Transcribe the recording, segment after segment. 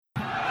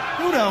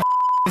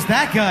is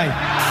that guy?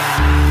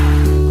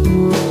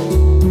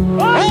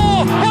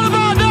 Oh, what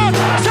about that?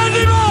 Send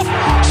him off!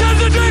 Send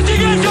the drinking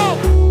gecko!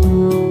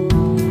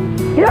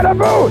 You're the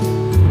booth!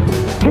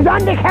 She's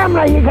on the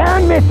camera, you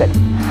can't miss it.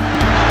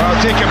 Oh,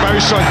 take a bow,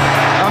 son.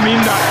 I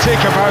mean that, take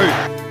a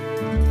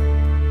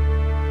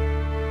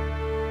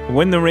bow.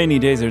 When the rainy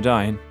days are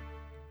dying,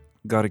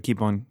 gotta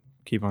keep on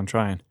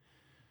trying.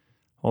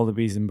 All the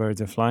bees and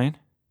birds are flying.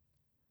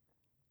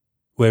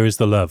 Where is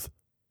the love?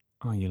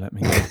 Oh, you let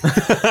me go.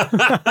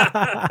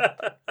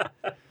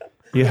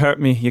 You hurt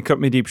me. You cut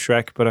me deep,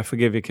 Shrek, but I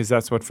forgive you because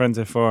that's what friends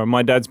are for.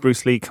 My dad's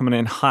Bruce Lee coming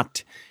in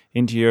hot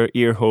into your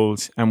ear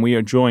holes, and we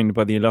are joined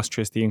by the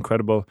illustrious, the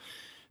incredible,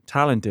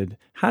 talented,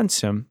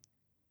 handsome,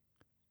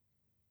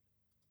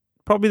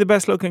 probably the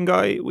best looking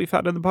guy we've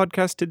had on the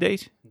podcast to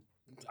date.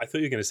 I thought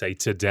you were going to say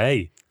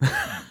today.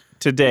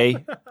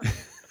 Today.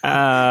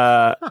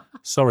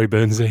 Sorry,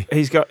 Burnsy.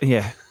 He's got,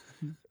 $1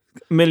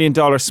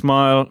 million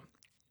smile,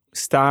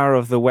 star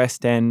of the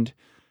West End,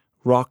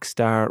 rock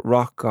star,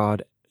 rock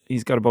god.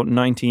 He's got about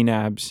 19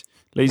 abs.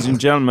 Ladies and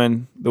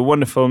gentlemen, the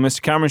wonderful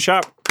Mr. Cameron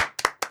Sharp.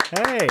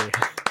 Hey.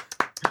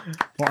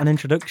 What an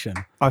introduction.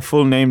 I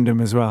full named him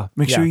as well.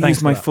 Make sure you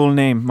use my full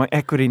name, my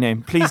equity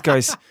name. Please,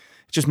 guys,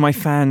 just my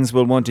fans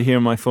will want to hear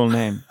my full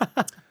name.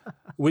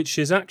 Which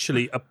is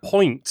actually a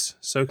point.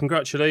 So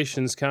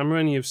congratulations,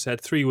 Cameron. You've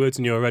said 3 words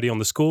and you're already on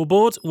the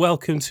scoreboard.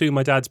 Welcome to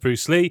My Dad's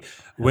Bruce Lee.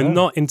 We're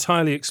not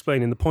entirely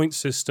explaining the point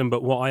system,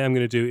 but what I am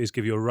going to do is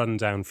give you a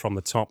rundown from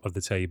the top of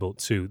the table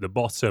to the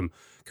bottom.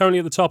 Currently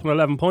at the top on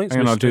 11 points.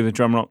 And I'll do the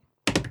drum roll.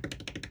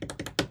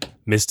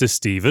 Mr.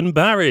 Stephen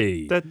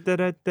Barry.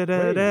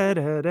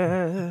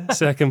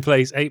 Second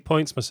place, 8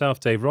 points. Myself,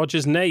 Dave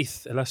Rogers.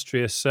 Nath,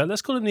 illustrious.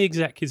 Let's call him the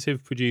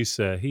executive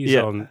producer. He's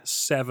on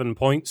 7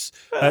 points.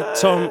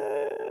 Tom...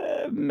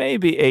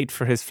 Maybe 8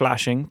 for his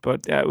flashing,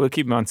 but we'll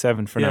keep him on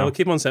 7 for now. Yeah, we'll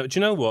keep him on 7. Do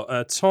you know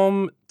what?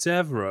 Tom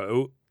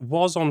Devereaux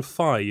was on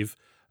 5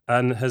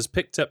 and has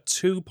picked up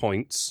 2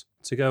 points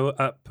to go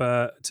up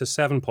to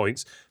 7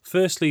 points.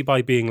 Firstly,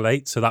 by being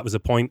late, so that was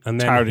a point,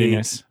 and then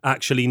Tardiness. he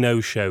actually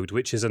no-showed,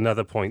 which is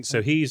another point.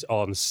 So he's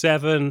on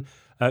 7.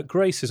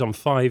 Grace is on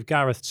 5.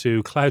 Gareth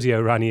 2. Claudio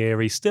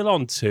Ranieri still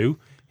on 2.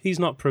 He's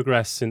not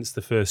progressed since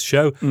the first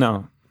show.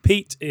 No.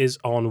 Pete is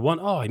on 1.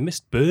 Oh, I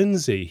missed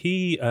Burnsy.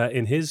 He,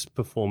 in his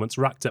performance,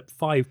 racked up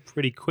 5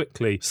 pretty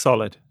quickly.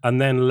 Solid.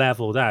 And then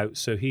levelled out.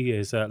 So he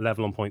is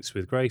level on points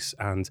with Grace.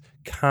 And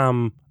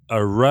Cam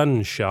a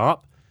run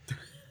sharp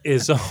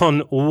is on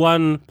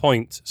 1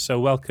 point. So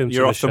welcome to the show.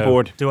 You're off the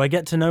board. Do I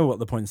get to know what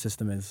the point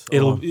system is?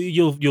 You'll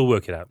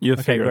work it out. You'll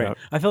figure it out.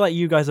 I feel like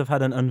you guys have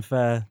had an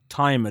unfair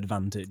time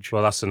advantage.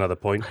 Well, that's another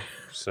point.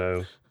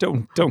 So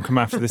Don't come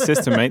after the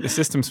system, mate. The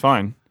system's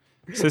fine.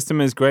 System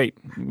is great.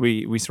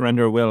 We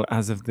surrender our will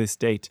as of this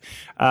date.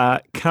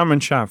 Cameron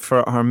Sharp,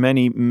 for our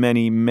many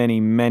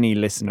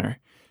listener,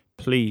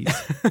 please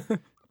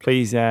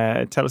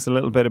tell us a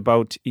little bit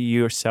about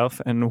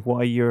yourself and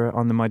why you're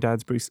on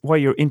the why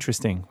you're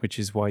interesting, which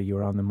is why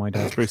you're on the My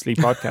Dad's Bruce Lee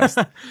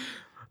podcast.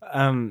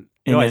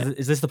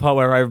 Is this the part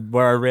where I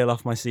reel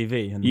off my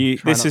CV and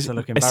try not to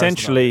look embarrassed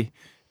essentially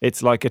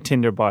it's like a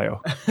Tinder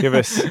bio. Give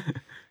us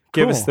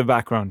the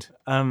background.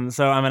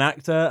 So I'm an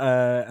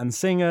actor and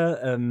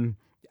singer.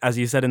 As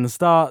you said in the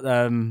start,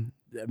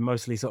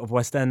 mostly sort of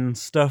West End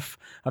stuff.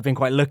 I've been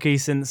quite lucky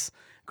since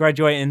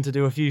graduating to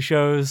do a few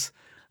shows.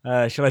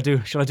 Shall I do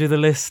the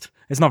list?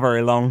 It's not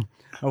very long.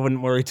 I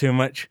wouldn't worry too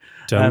much.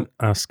 don't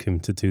ask him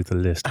to do the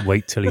list.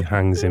 Wait till he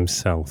hangs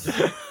himself.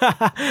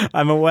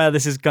 I'm aware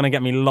this is going to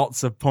get me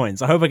lots of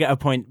points. I hope I get a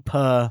point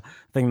per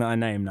thing that I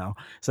name now.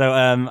 So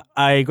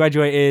I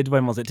graduated,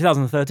 when was it?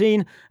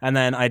 2013. And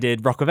then I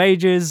did Rock of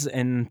Ages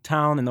in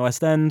town, in the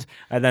West End.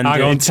 And then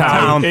In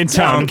town.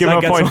 Give him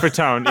a point for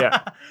town,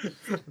 yeah.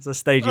 It's a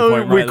stagey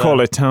point We right call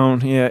there. it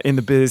town, yeah, in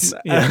the biz.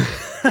 Yeah.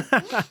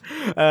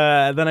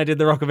 Then I did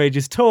the Rock of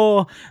Ages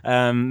tour,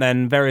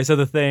 then various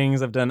other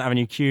things. I've done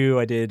Avenue Q,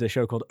 I did a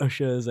show called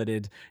Ushers, I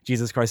did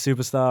Jesus Christ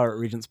Superstar at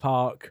Regent's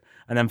Park,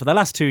 and then for the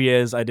last 2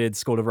 years I did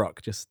School of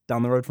Rock, just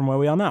down the road from where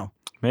we are now.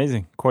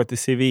 Amazing. Quite the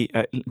CV.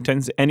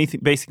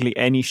 Basically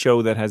any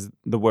show that has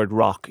the word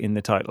rock in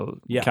the title,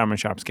 Cameron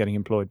Sharp's getting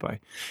employed by.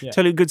 Yeah.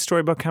 Tell you a good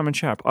story about Cameron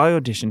Sharp. I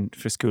auditioned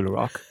for School of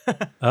Rock.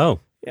 Oh.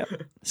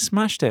 Yep.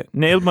 Smashed it.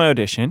 Nailed my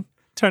audition.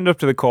 Turned up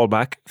to the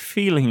callback,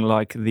 feeling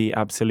like the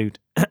absolute.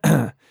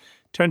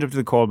 Turned up to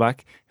the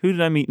callback. Who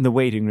did I meet in the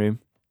waiting room?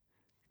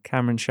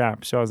 Cameron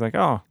Sharp. So I was like,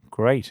 oh,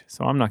 great.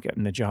 So I'm not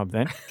getting the job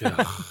then.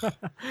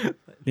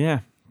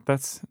 Yeah.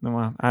 That's the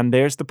one. And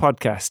there's the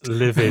podcast.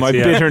 Live it, My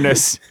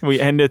bitterness. We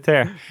end it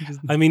there.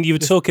 I mean, you were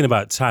talking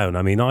about town.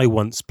 I mean, I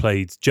once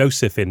played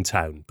Joseph in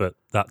town, but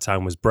that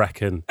town was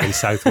Brecon in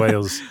South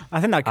Wales.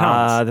 I think that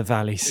counts. The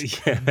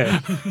valleys. Yeah.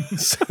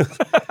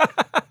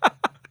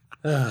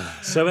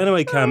 So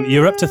anyway, Cam,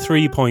 you're up to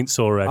 3 points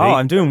already. Oh,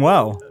 I'm doing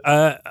well.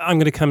 I'm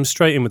going to come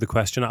straight in with the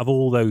question. Out of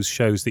all those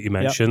shows that you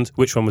mentioned,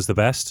 which one was the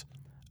best?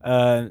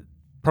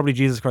 Probably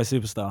Jesus Christ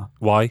Superstar.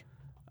 Why?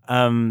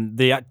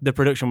 The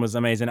production was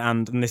amazing,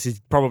 and this is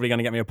probably going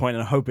to get me a point,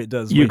 and I hope it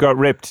does. You got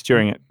ripped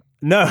during it.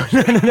 No.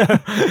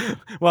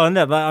 Well,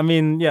 no, I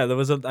mean, yeah,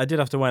 I did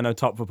have to wear no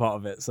top for part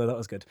of it, so that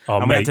was good. Oh,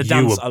 And we had mate, to you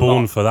dance were a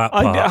born lot. for that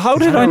part. How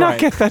did I not Right.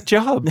 get that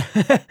job?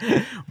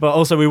 But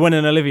also, we won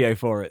an Olivier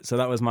for it, so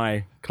that was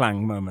my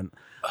clang moment.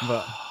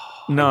 But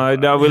No,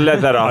 we'll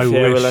let that off. I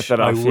We'll let that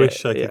off.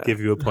 wish I could Yeah. give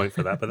you a point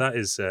for that, but that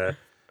is...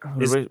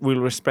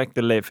 We'll respect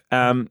the live.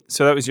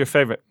 So that was your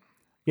favourite.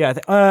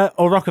 yeah,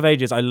 or Rock of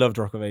Ages. I loved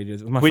Rock of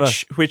Ages. It was my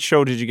first Which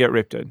show did you get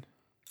ripped in?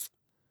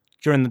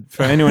 during the.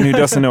 For anyone who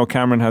doesn't know,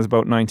 Cameron has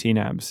about 19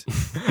 abs.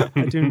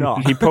 I do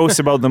not. He posts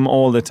about them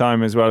all the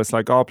time as well. It's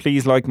like, oh,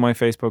 please like my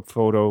Facebook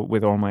photo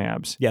with all my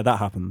abs. Yeah, that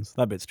happens.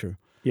 That bit's true.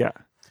 Yeah.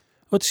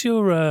 What's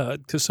your...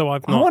 so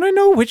I've I not... want to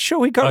know which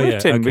show he got Oh,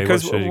 ripped yeah, in okay,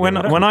 because what show you when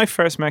got ripped when I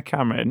first met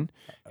Cameron,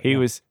 he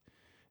was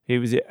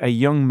a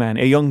young man,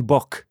 a young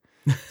buck,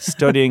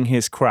 studying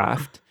his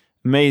craft.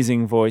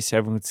 Amazing voice,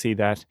 everyone would see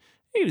that.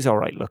 He was all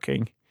right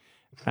looking.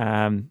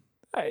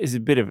 Is a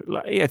bit of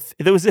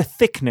there was a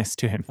thickness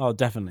to him. Oh,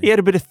 definitely. He had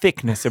a bit of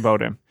thickness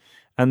about him.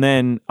 And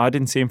then I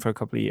didn't see him for a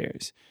couple of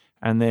years.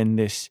 And then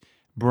this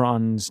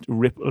bronzed,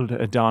 rippled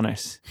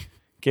Adonis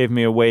gave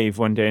me a wave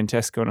one day in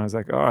Tesco, and I was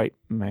like, all right,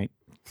 mate,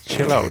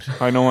 chill out.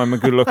 I know I'm a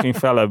good-looking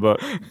fella,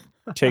 but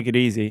take it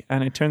easy.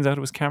 And it turns out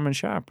it was Cameron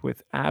Sharp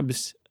with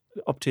abs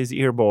up to his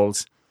ear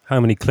balls. How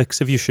many clicks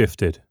have you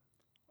shifted?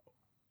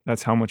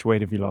 That's how much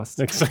weight have you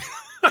lost?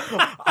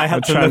 I had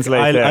I'll to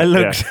translate look. I that,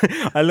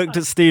 looked. I looked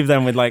at Steve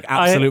then with like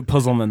absolute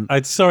puzzlement.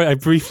 Sorry, I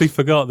briefly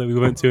forgot that we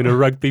weren't doing a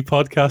rugby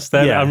podcast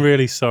then. Yeah. I'm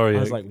really sorry. I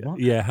was like, what?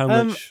 Yeah, how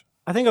much?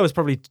 I think I was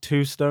probably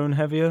 2 stone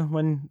heavier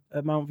when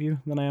at Mount View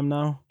than I am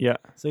now. Yeah.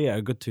 So yeah,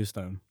 a good 2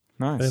 stone.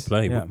 Nice. Fair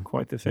play. Yeah.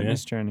 Quite the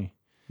fitness journey.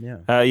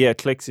 Yeah.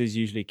 Clicks is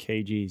usually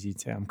kgs. You'd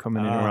say I'm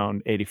coming in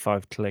around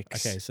 85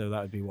 clicks. Okay, so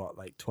that would be what,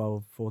 like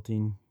 12,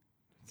 14?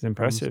 It's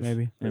impressive.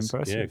 Maybe.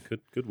 Impressive. Yeah,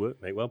 good work,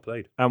 mate. Well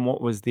played. And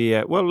what was the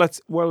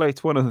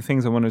it's one of the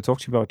things I want to talk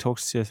to you about. Talk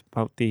to you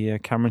about the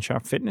Cameron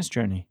Sharp fitness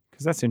journey,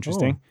 because that's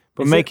interesting.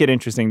 But make it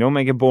interesting. Don't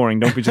make it boring.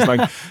 Don't be just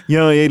like,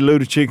 yeah, I ate a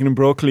load of chicken and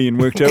broccoli and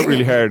worked out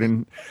really hard.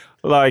 And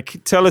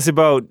like, tell us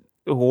about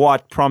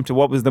what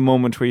was the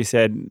moment where you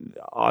said,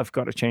 I've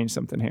got to change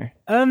something here?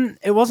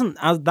 It wasn't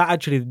that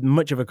actually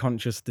much of a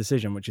conscious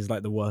decision, which is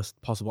like the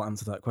worst possible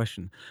answer to that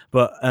question.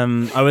 But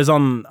I was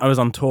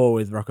on tour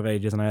with Rock of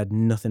Ages and I had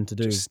nothing to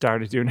do. Just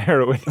started doing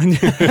heroin, and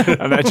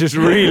that just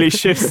really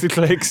shifts the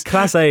clicks.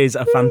 Class A's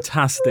are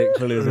fantastic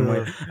for losing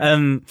weight.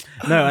 No,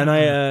 and I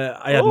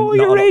had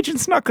Your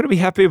agent's not going to be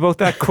happy about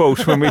that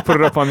quote when we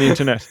put it up on the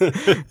internet.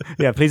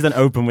 Yeah, please don't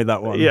open with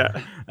that one.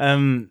 Yeah.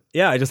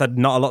 Yeah, I just had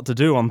not a lot to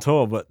do on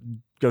tour, but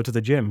go to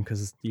the gym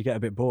because you get a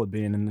bit bored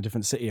being in a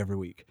different city every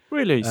week.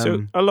 Really?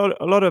 So a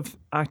lot of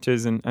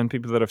actors and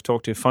people that I've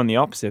talked to find the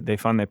opposite. They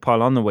find they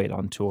pile on the weight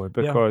on tour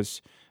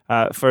because,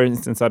 for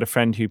instance, I had a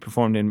friend who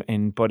performed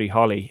in Buddy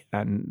Holly,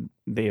 and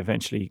they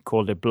eventually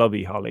called it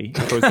Blubby Holly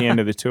towards the end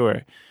of the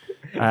tour,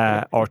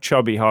 or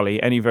Chubby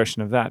Holly, any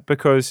version of that,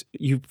 because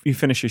you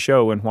finish a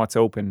show and what's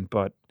open,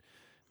 but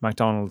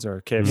McDonald's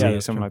or KFC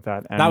or something like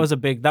that. And That was a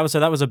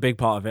big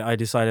part of it. I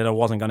decided I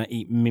wasn't going to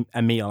eat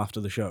a meal after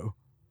the show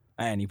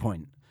at any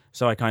point.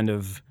 So I kind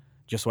of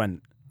just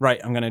went, right,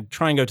 I'm going to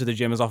try and go to the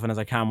gym as often as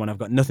I can when I've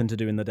got nothing to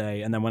do in the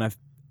day. And then when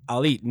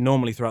I'll eat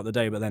normally throughout the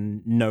day, but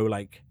then no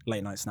like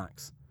late night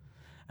snacks.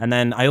 And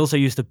then I also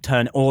used to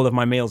turn all of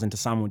my meals into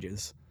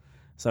sandwiches.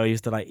 So I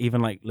used to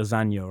even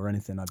lasagna or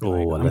anything. I'd be a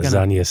like,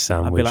 lasagna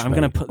sandwich. I'd be like, I'm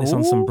going to put this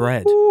on some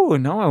bread. Oh,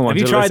 now I want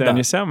you a tried lasagna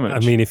that? sandwich. I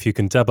mean, if you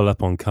can double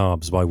up on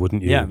carbs, why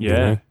wouldn't you? Yeah. You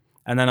know?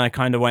 And then I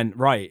kind of went,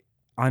 right,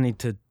 I need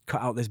to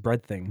cut out this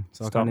bread thing.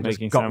 So Stop I kind of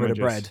making just got rid of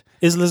sandwiches. bread.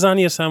 Is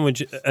lasagna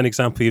sandwich an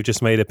example you've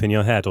just made up in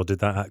your head, or did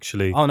that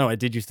actually... Oh, no, I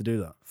did used to do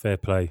that. Fair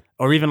play.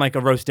 Or even like a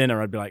roast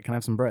dinner, I'd be like, can I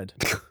have some bread?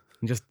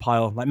 And just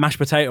pile, like mashed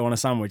potato on a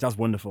sandwich. That's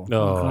wonderful.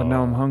 Oh, God,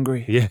 now I'm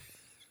hungry. Yeah.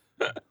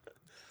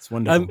 It's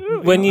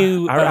wonderful. When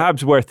you... Are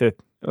abs worth it?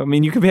 I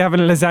mean, you could be having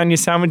lasagna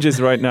sandwiches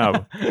right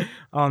now.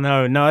 Oh,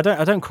 no, I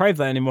don't crave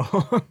that anymore.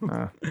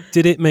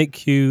 Did it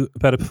make you a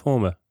better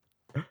performer?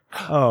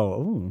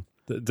 Oh,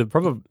 The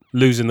probably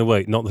losing the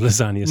weight, not the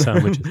lasagna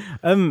sandwiches.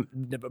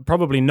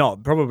 probably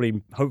not.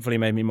 Probably, hopefully,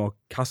 made me more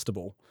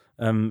castable.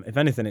 If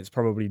anything, it's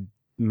probably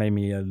made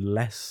me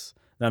less.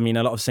 I mean,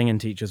 a lot of singing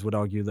teachers would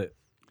argue that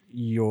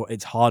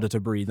it's harder to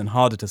breathe and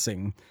harder to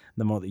sing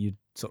the more that you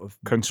sort of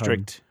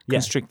Constrict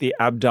the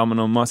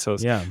abdominal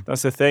muscles. Yeah.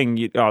 That's the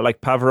thing.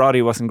 Like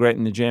Pavarotti wasn't great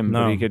in the gym,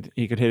 No. but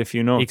he could hit a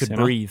few notes. He could you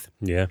know? breathe.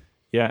 Yeah.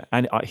 Yeah,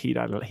 and he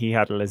had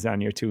a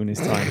lasagna or two in his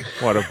time.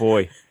 What a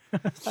boy!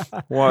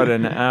 What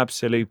an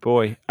absolute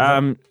boy.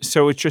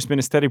 So it's just been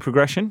a steady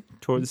progression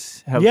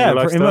towards healthy Yeah,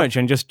 lifestyle. pretty much,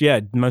 and just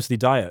mostly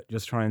diet.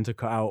 Just trying to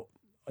cut out,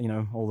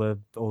 all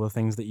the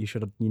things that you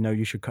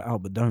should cut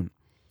out, but don't.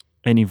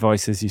 Any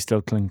vices you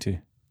still cling to?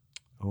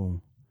 Oh.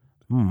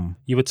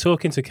 You were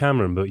talking to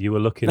Cameron, but you were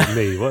looking at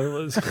me. What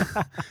was...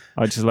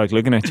 I just like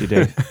looking at you,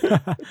 Dave.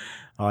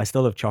 Oh, I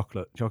still love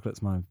chocolate. Chocolate's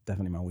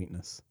definitely my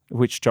weakness.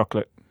 Which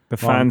chocolate? The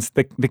fans,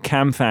 the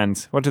cam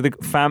fans. What do the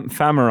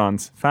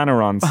fanerons?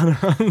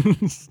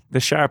 The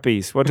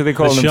Sharpies. What do they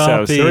call The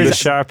themselves? Sharpies.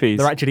 The Sharpies.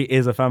 There actually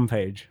is a fan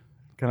page.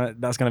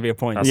 That's going to be a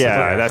point.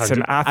 Yeah, that's an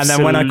 100. absolute And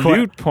then when I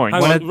quit- point.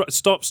 Hang on,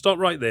 stop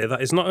right there.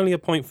 That is not only a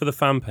point for the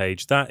fan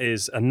page, that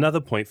is another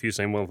point for you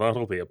saying, well,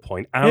 that'll be a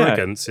point.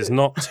 Arrogance is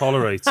not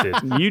tolerated.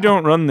 You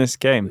don't run this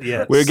game.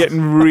 Yes. We're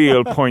getting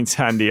real points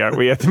handy, aren't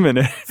we, at the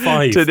minute?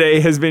 5. Today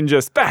has been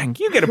just bang,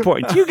 you get a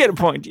point, you get a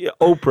point.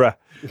 Oprah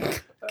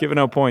giving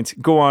out points.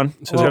 Go on.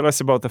 So tell us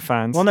about the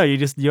fans. Well, no,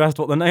 you asked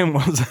what the name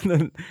was.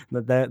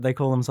 They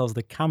call themselves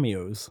the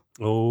Cameos.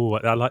 Oh,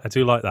 I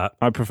do like that.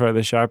 I prefer the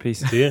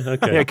Sharpies. Do you?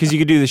 Okay. Yeah, because you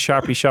could do the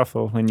Sharpie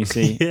shuffle when you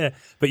see. Yeah,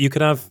 but you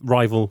could have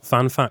rival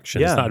fan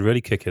factions. Yeah. That'd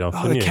really kick it off,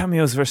 Oh, wouldn't the you?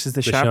 Cameos versus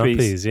the The Sharpies.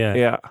 Sharpies, yeah.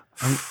 Yeah.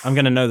 I'm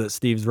going to know that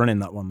Steve's running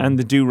that one. And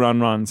the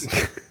do-run-runs.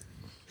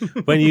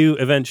 When you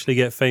eventually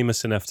get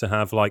famous enough to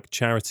have like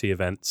charity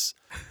events,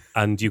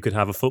 and you could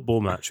have a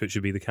football match, which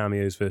would be the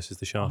Cameos versus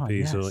the Sharpies.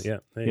 yes. Or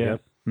there you Yeah. go.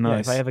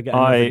 Nice. if I ever get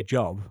another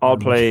job, I'll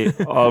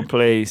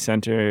play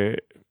centre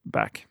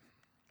back.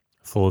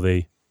 For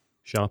the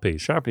Sharpies.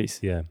 Sharpies.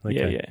 Yeah.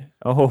 Okay. Yeah.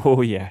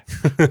 Oh, yeah.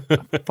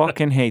 I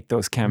fucking hate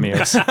those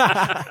Cameos.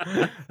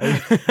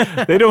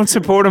 They don't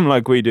support them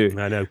like we do.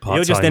 I know.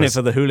 you're just in it part-timers.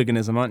 for the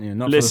hooliganism, aren't you?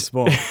 Not Listen,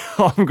 for the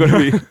sport. I'm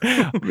going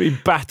to be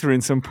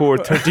battering some poor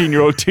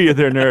 13-year-old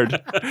to-other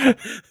nerd.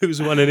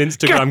 Who's won an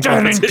Instagram Get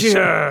down in competition?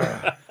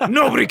 here.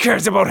 Nobody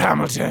cares about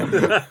Hamilton.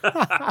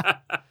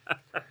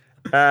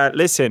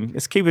 Listen,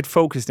 let's keep it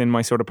focused in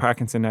my sort of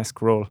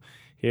Parkinson-esque role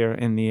here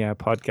in the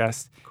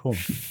podcast. Cool.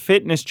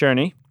 Fitness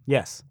journey.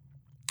 Yes.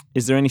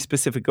 Is there any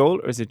specific goal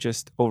or is it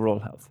just overall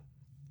health?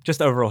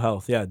 Just overall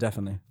health. Yeah,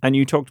 definitely. And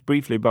you talked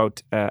briefly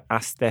about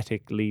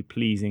aesthetically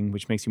pleasing,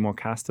 which makes you more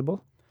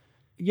castable.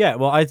 Yeah,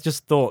 well, I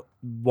just thought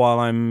while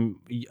I'm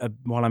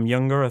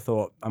younger, I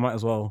thought I might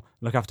as well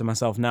look after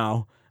myself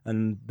now,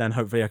 and then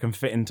hopefully I can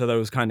fit into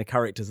those kind of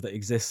characters that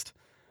exist.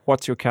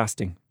 What's your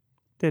casting?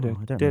 I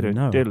don't really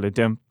know.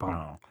 Diddle-a-dum.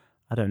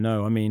 I don't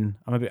know. I mean,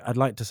 I'd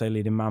like to say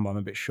leading man, but I'm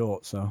a bit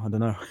short, so I don't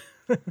know.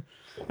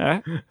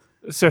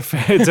 So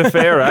it's a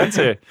fair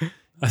answer.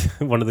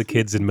 One of the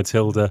kids in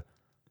Matilda.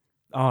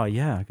 Oh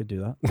yeah, I could do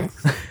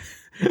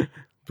that.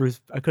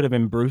 Bruce, I could have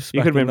been Bruce. You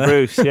back could have in been the-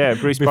 Bruce, yeah,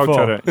 Bruce Before.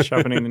 Bogtrotter,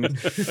 sharpening the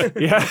knees.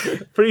 Yeah,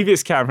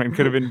 previous Cameron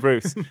could have been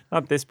Bruce,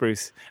 not this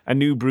Bruce. A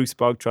new Bruce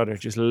Bogtrotter,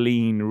 just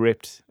lean,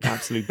 ripped,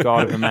 absolute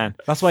god of a man.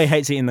 That's why he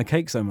hates eating the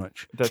cake so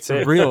much. That's It's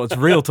it.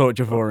 real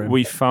torture for him.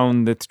 We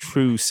found the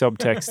true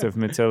subtext of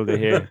Matilda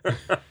here.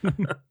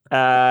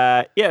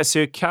 Yeah,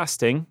 so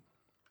casting,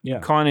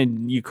 yeah.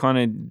 you kind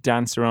of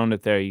danced around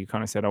it there. You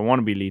kind of said, I want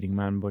to be leading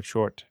man, but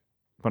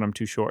I'm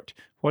too short.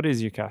 What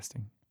is your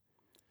casting?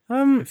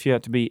 If you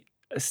had to be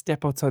a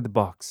step outside the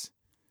box,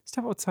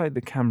 step outside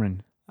the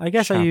Cameron. I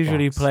guess I Sharp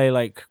usually box. play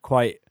like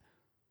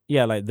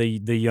like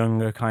the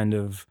younger kind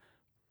of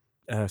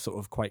sort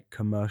of quite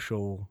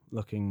commercial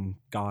looking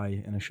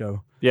guy in a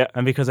show. Yeah.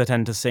 And because I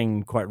tend to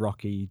sing quite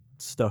rocky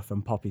stuff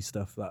and poppy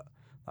stuff, that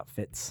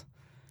fits.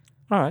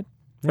 All right.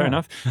 Fair Yeah.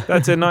 enough.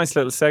 That's a nice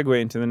little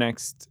segue into the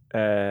next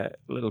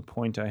little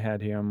point I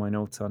had here on my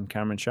notes on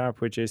Cameron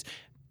Sharp, which is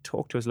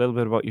talk to us a little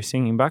bit about your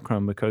singing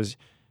background, because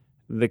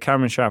the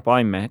Cameron Sharp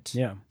I met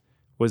Yeah.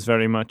 was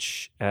very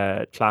much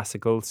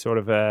classical, sort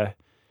of a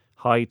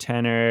high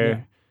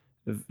tenor,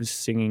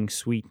 singing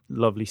sweet,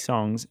 lovely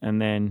songs. And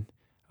then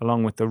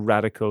along with the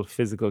radical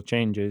physical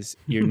changes,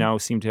 you now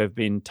seem to have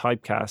been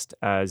typecast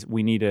as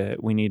we need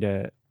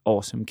a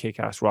awesome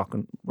kick-ass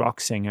rock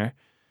singer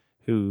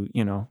who,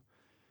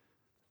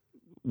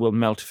 will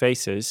melt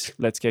faces.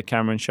 Let's get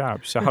Cameron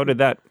Sharp. So how did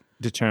that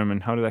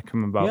how did that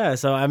come about? Yeah.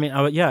 So I mean,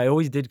 I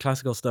always did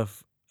classical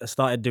stuff. I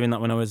started doing that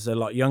when I was a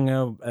lot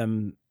younger.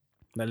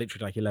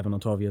 Literally like 11 or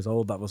 12 years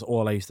old. That was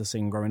all I used to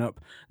sing growing up.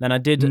 Then I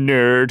did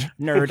Nerd.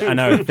 I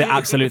know, the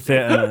absolute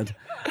theatre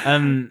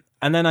nerd.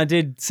 And then I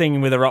did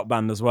sing with a rock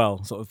band as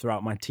well, sort of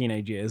throughout my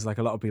teenage years, like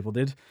a lot of people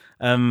did.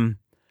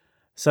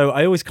 So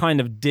I always kind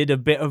of did a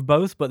bit of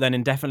both, but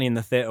then definitely in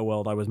the theatre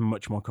world, I was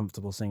much more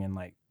comfortable singing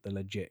like the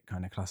legit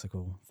kind of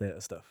classical theatre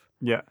stuff.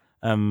 Yeah.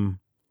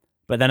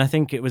 But then I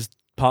think it was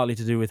partly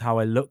to do with how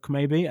I look,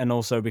 maybe, and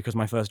also because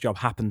my first job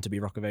happened to be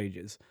Rock of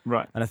Ages.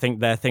 Right. And I think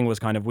their thing was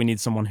kind of, we need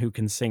someone who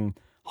can sing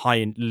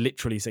high,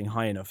 literally sing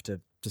high enough to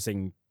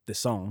sing this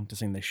song, to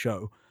sing this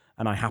show.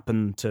 And I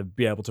happened to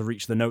be able to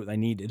reach the note they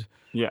needed.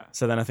 Yeah.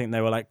 So then I think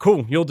they were like,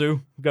 cool, you'll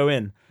do, go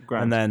in.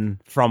 Grand. And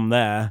then from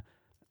there,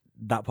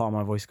 that part of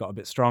my voice got a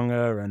bit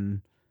stronger.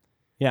 And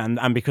yeah,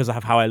 and because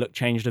of how I look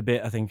changed a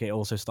bit, I think it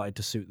also started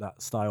to suit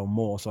that style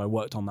more. So I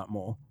worked on that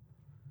more.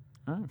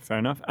 Oh, fair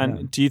enough.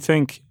 And do you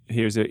think,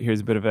 here's a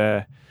bit of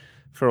a,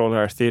 for all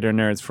our theatre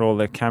nerds, for all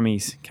the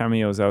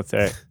cameos out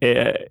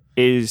there,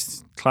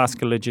 is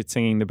classical legit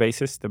singing the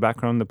basis, the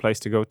background, the place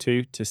to go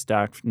to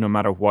start no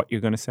matter what you're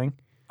going to sing?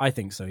 I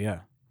think so, yeah.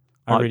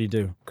 I really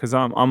do. Because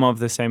I'm of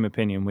the same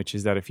opinion, which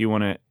is that if you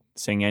want to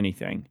sing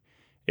anything,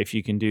 if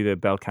you can do the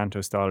bel canto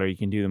style or you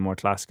can do the more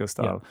classical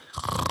style,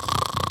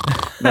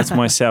 that's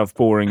myself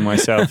boring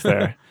myself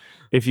there.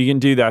 If you can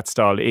do that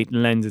style, it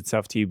lends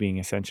itself to you being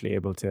essentially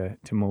able to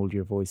mold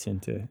your voice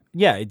into.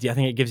 Yeah, I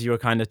think it gives you a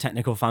kind of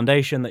technical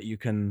foundation that you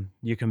can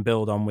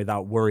build on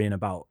without worrying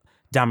about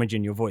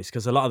damaging your voice.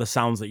 Because a lot of the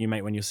sounds that you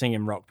make when you're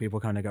singing rock, people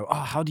kind of go, "Oh,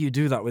 how do you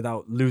do that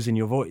without losing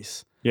your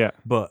voice?" Yeah.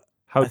 But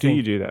How do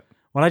you do that?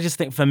 Well, I just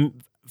think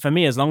for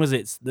me, as long as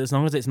it's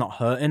not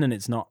hurting and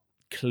it's not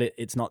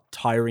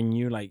tiring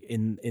you, like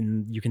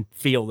in you can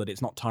feel that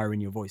it's not tiring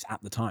your voice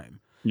at the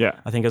time. Yeah.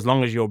 I think as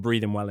long as you're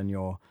breathing well and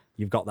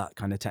you've got that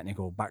kind of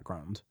technical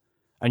background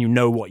and you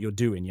know what you're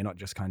doing, you're not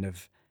just kind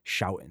of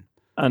shouting.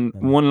 And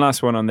one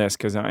last one on this,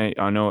 because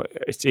I know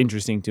it's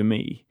interesting to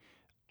me.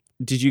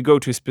 Did you go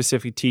to a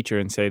specific teacher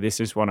and say, "This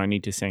is what I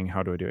need to sing.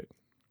 How do I do it?"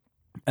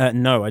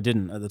 No, I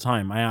didn't at the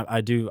time.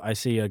 I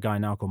see a guy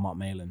now called Mark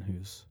Malin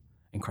who's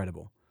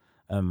incredible,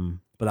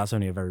 but that's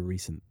only a very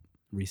recent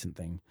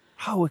thing.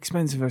 How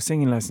expensive are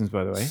singing lessons,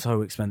 by the way?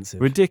 So expensive.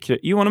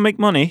 Ridiculous. You want to make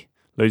money?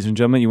 Ladies and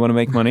gentlemen, you want to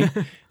make money?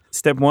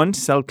 Step 1,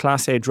 sell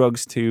Class A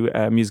drugs to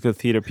musical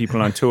theatre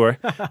people on tour.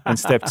 And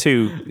step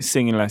 2,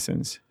 singing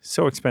lessons.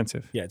 So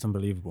expensive. Yeah, it's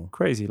unbelievable.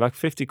 Crazy. Like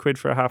 50 quid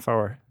for a half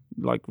hour.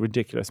 Like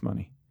ridiculous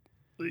money.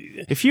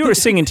 If you're a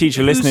singing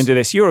teacher listening to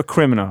this, you're a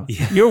criminal.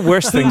 Yeah. You're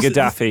worse than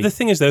Gaddafi. The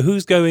thing is, though,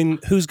 who's going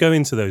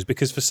to those?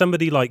 Because for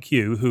somebody like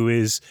you who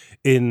is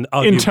in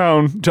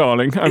town,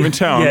 darling, I'm in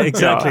town. Yeah,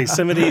 exactly.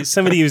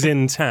 Somebody who's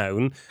in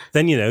town,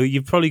 then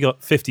you've probably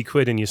got 50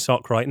 quid in your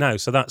sock right now,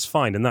 so that's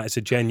fine, and that is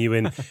a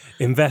genuine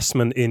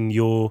investment in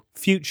your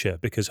future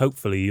because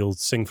hopefully you'll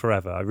sing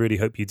forever. I really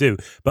hope you do.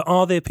 But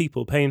are there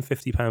people paying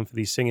 £50 for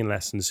these singing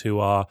lessons who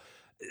are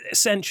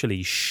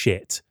essentially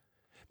shit?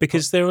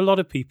 Because there are a lot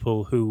of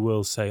people who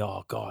will say,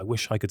 "Oh, God, I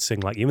wish I could sing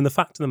like you." And the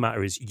fact of the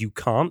matter is you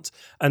can't.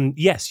 And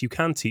yes, you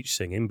can teach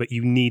singing, but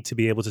you need to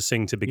be able to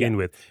sing to begin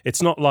with.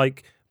 It's not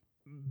like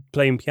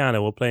playing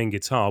piano or playing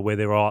guitar where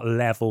there are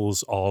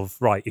levels of,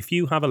 right, if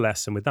you have a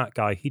lesson with that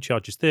guy, he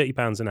charges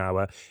 £30 an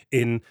hour.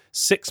 In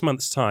 6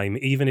 months' time,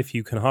 even if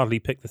you can hardly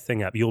pick the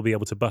thing up, you'll be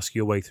able to busk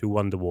your way through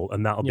Wonderwall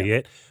and that'll be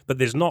it. But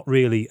there's not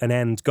really an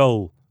end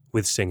goal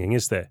with singing,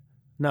 is there?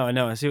 No,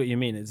 I see what you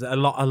mean. It's a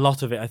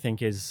lot of it, I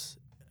think, is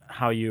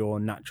how you're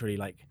naturally,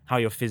 like how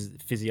you're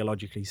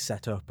physiologically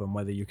set up and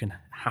whether you can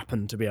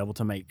happen to be able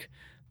to make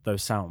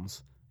those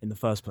sounds in the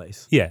first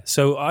place. Yeah,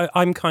 so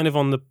I'm kind of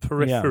on the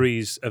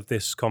peripheries of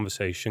this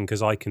conversation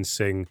because I can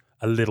sing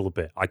a little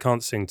bit. I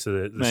can't sing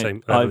to the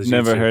same level I've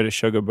never heard a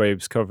Sugar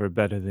Babes cover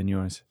better than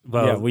yours.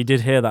 Well, yeah, we did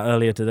hear that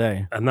earlier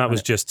today. And that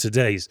was just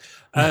today's.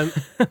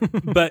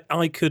 But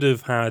I could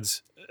have had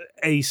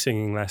a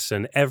singing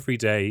lesson every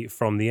day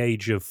from the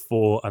age of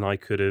 4 and I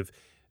could have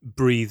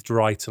breathed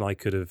right and I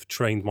could have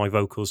trained my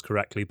vocals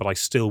correctly, but I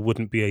still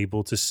wouldn't be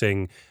able to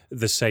sing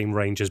the same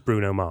range as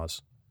Bruno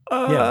Mars.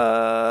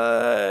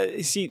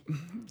 See,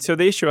 so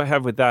the issue I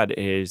have with that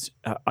is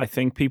I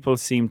think people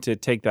seem to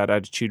take that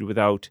attitude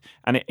without,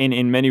 and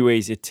in many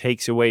ways it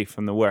takes away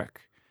from the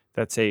work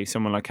that, say,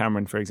 someone like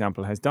Cameron, for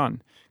example, has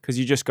done. Because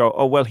you just go,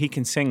 "Oh, well, he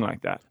can sing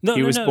like that.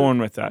 He was born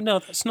with that." No,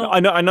 that's not.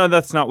 I know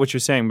that's not what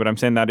you're saying, but I'm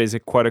saying that is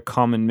quite a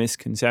common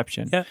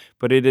misconception. Yeah.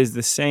 But it is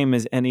the same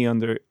as any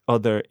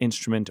other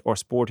instrument or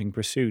sporting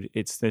pursuit.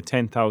 It's the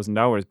 10,000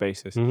 hours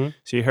basis. Mm-hmm.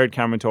 So you heard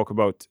Cameron talk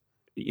about,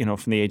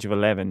 from the age of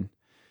 11,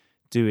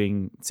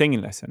 doing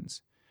singing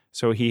lessons.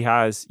 So he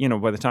has,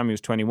 by the time he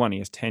was 21, he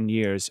has 10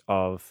 years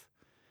of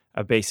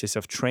a basis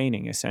of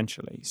training,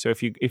 essentially. So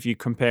if you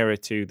compare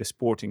it to the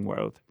sporting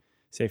world,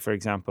 say, for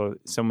example,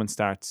 someone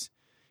starts,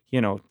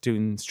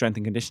 doing strength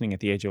and conditioning at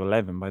the age of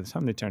 11. By the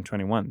time they turn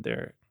 21,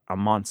 they're a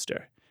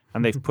monster.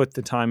 And they've put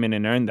the time in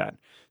and earned that.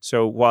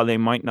 So while they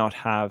might not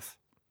have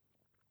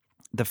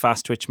the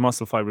fast twitch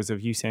muscle fibers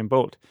of Usain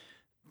Bolt,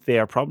 they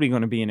are probably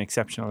going to be an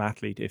exceptional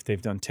athlete if they've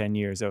done 10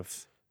 years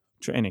of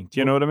training. Do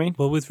you know what I mean?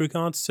 Well, with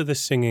regards to the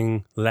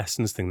singing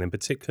lessons thing, then,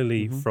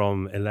 particularly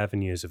from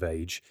 11 years of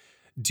age,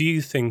 do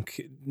you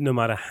think no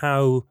matter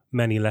how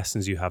many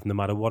lessons you have, no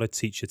matter what a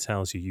teacher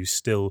tells you, you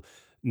still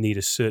need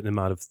a certain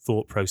amount of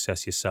thought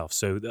process yourself?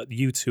 So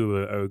you two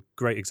are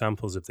great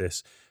examples of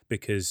this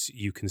because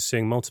you can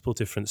sing multiple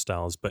different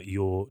styles, but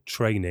your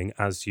training,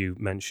 as you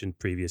mentioned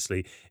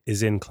previously,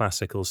 is in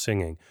classical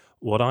singing.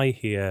 What I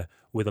hear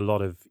with a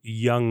lot of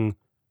young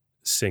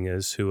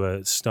singers who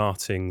are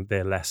starting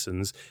their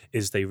lessons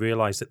is they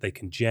realize that they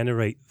can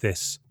generate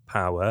this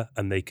power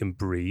and they can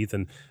breathe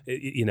and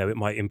it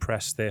might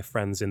impress their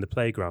friends in the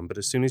playground, but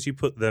as soon as you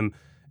put them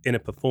in a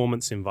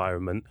performance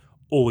environment,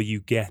 all you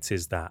get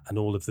is that, and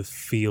all of the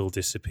feel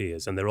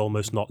disappears, and they're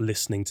almost not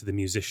listening to the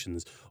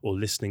musicians or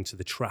listening to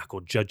the track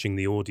or judging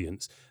the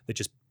audience. They're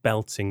just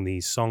belting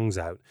these songs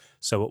out.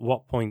 So at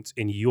what point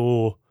in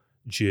your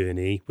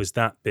journey was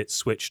that bit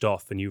switched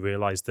off and you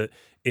realized that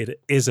it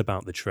is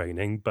about the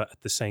training, but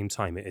at the same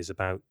time it is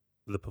about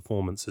the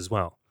performance as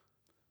well?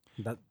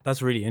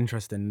 That's really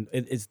interesting.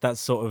 That's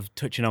sort of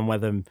touching on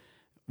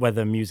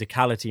whether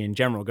musicality in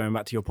general, going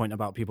back to your point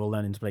about people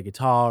learning to play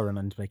guitar and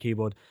learning to play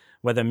keyboard,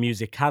 whether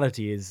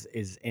musicality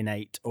is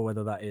innate or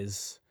whether that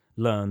is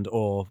learned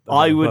or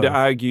I would both.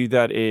 argue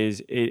that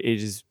it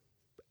is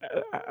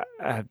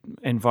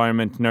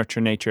environment,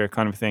 nurture, nature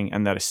kind of thing,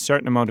 and that a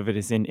certain amount of it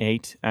is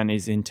innate and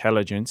is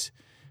intelligence,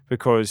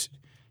 because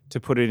to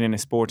put it in a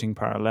sporting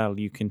parallel,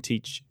 you can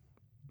teach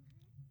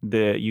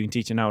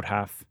an out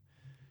half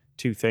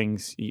two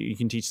things. You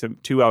can teach them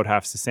two out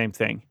halves the same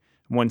thing.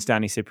 One's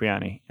Danny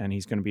Cipriani, and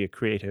he's going to be a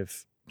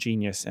creative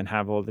genius and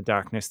have all the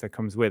darkness that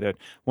comes with it.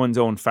 One's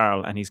Owen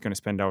Farrell, and he's going to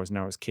spend hours and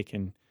hours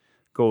kicking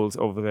goals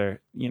over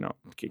there,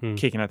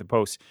 kicking at the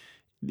post.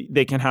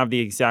 They can have the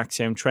exact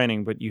same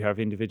training, but you have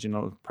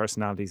individual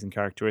personalities and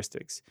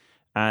characteristics.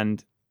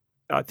 And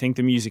I think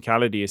the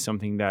musicality is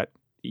something that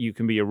you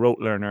can be a rote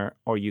learner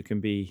or you can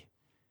be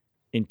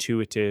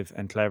intuitive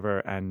and clever.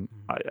 And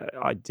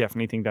I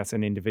definitely think that's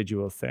an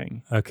individual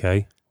thing.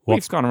 Okay.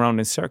 We've gone around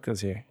in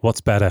circles here. What's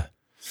better?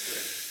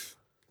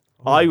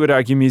 I would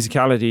argue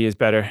musicality is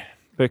better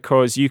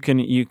because you can.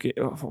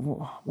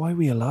 Why are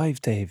we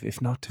alive, Dave?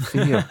 If not to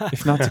feel,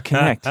 if not to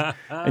connect,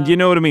 and you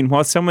know what I mean.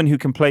 While someone who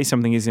can play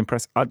something is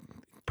impressive,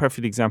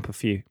 perfect example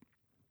for you.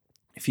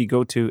 If you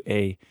go to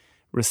a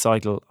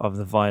recital of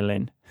the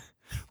violin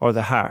or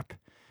the harp,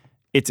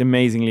 it's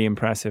amazingly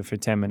impressive for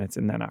 10 minutes,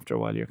 and then after a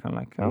while, you're kind of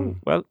like, oh,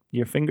 well,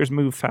 your fingers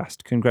move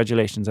fast.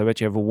 Congratulations! I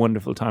bet you have a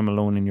wonderful time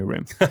alone in your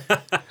room.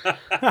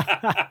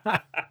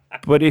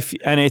 But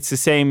it's the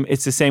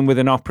same with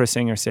an opera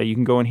singer. Say you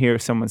can go and hear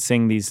someone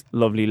sing these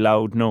lovely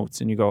loud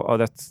notes, and you go, "Oh,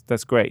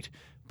 that's great."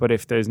 But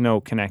if there's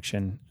no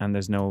connection and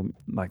there's no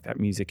like that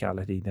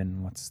musicality,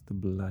 then what's the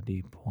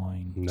bloody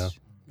point? No,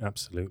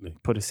 absolutely.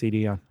 Put a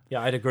CD on.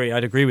 Yeah, I'd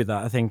agree with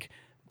that. I think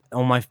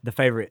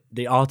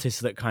the artists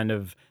that kind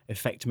of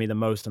affect me the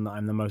most and that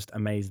I'm the most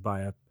amazed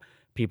by are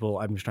people.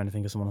 I'm just trying to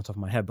think of someone on top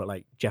of my head, but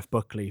like Jeff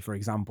Buckley, for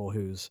example,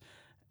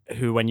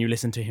 who when you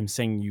listen to him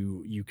sing,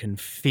 you can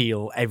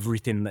feel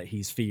everything that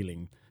he's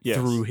feeling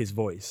through his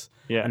voice.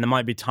 Yeah. And there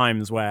might be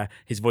times where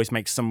his voice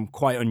makes some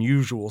quite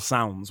unusual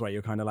sounds where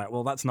you're kind of like,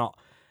 well, that's not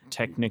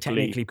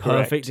technically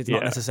perfect. It's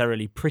not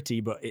necessarily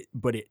pretty, but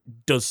it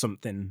does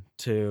something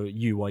to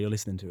you while you're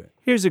listening to it.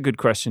 Here's a good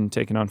question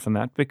taken on from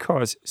that,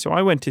 because so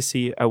I went to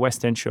see a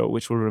West End show,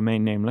 which will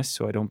remain nameless,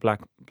 so I don't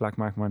black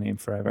mark my name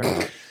forever.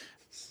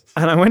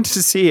 And I went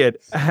to see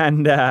it,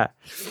 and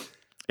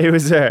it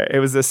was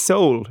a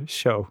soul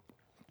show.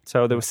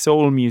 So there was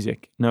soul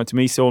music. Now, to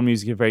me, soul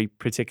music is a very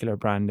particular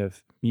brand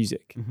of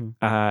music, and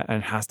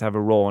it has to have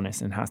a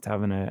rawness and has to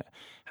have an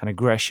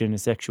aggression, a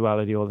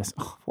sexuality, all this.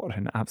 Oh, what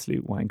an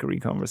absolute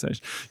wankery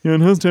conversation. Yeah,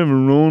 it has to have a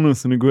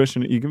rawness and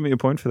aggression. You give me a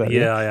point for that.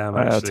 Yeah, I am.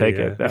 Actually, I'll take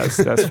it.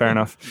 That's fair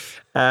enough.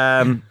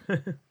 And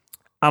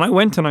I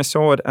went and I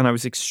saw it, and I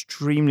was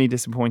extremely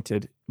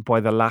disappointed by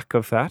the lack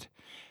of that.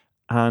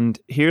 And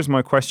here's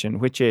my question,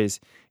 which is,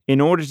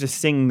 in order to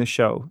sing the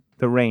show,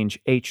 the range,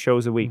 8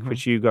 shows a week,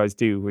 which you guys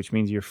do, which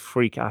means you're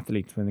freak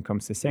athletes when it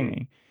comes to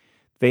singing,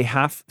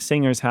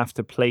 singers have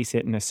to place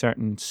it in a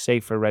certain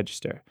safer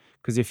register.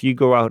 Because if you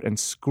go out and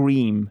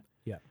scream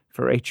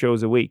for 8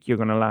 shows a week, you're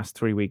going to last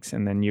 3 weeks,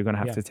 and then you're going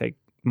to have to take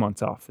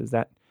months off.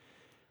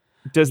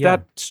 Does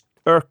that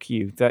irk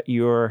you that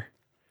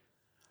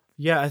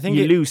I think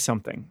you lose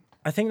something?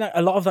 I think that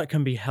a lot of that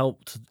can be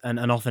helped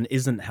and often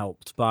isn't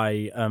helped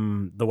by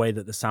the way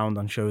that the sound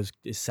on shows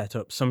is set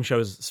up. Some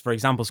shows, for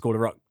example, School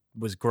of Rock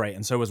was great,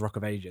 and so was Rock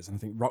of Ages. And I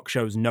think rock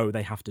shows know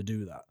they have to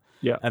do that.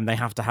 Yeah. And they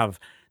have to have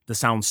the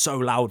sound so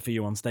loud for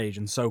you on stage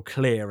and so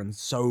clear and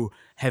so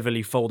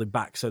heavily folded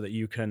back so that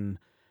you can,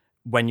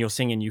 when you're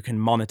singing, you can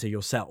monitor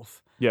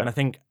yourself. Yeah. And I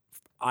think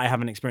I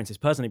haven't experienced this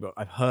personally, but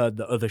I've heard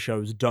that other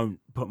shows don't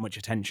give much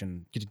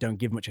attention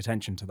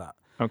to that.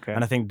 Okay.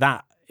 And I think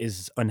that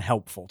is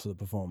unhelpful to the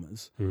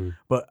performers.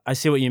 But I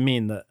see what you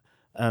mean that,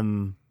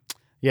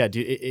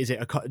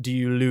 do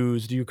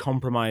you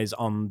compromise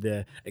on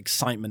the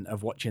excitement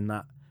of watching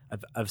that,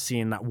 of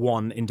seeing that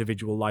one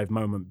individual live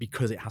moment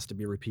because it has to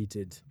be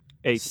repeated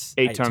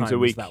eight times a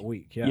week that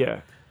week?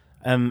 Yeah.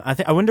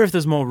 I wonder if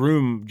there's more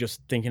room,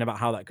 just thinking about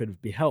how that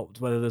could be helped,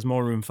 whether there's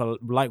more room for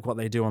like what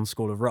they do on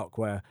School of Rock,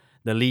 where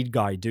the lead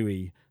guy,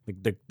 Dewey,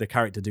 the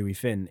character Dewey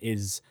Finn,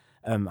 has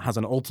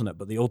an alternate,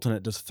 but the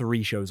alternate does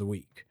 3 shows a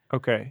week.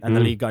 Okay. And the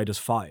lead guy does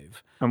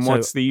 5. And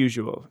what's the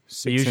usual?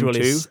 6 the usual and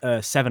 2?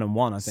 Is 7 and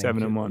 1, I think.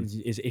 7 and 1.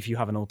 Is if you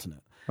have an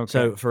alternate.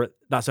 Okay. So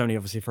that's only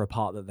obviously for a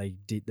part that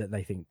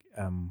they think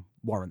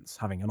warrants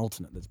having an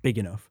alternate that's big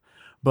enough.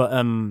 But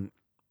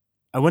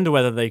I wonder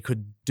whether they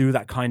could do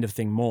that kind of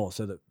thing more,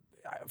 so that,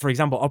 for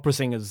example, opera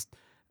singers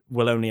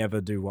will only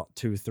ever do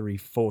 2, 3,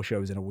 4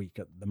 shows in a week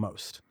at the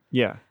most.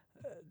 Yeah.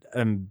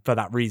 For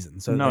that reason.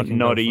 So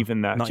not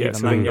even that.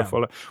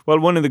 Well,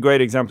 one of the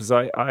great examples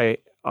I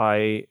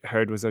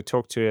heard was I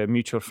talked to a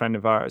mutual friend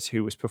of ours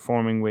who was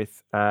performing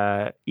with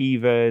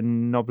Eva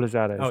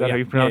Noblezada. Is that how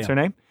you pronounce her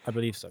name? I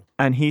believe so.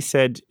 And he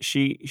said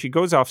she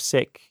goes off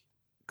sick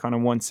kind of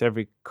once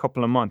every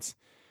couple of months.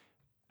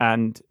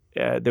 And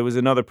there was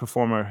another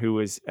performer who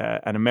was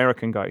an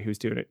American guy who's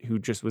doing it, who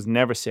just was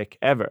never sick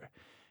ever.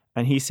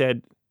 And he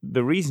said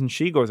the reason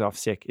she goes off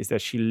sick is that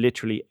she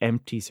literally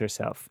empties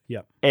herself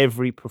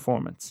every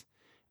performance.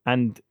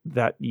 And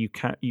that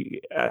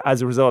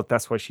as a result,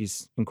 that's why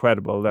she's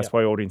incredible. That's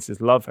why audiences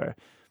love her.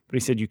 But he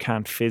said you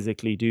can't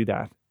physically do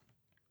that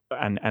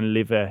and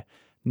live a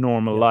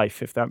normal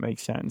life, if that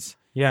makes sense.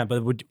 Yeah,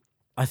 but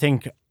I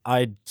think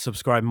I'd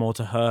subscribe more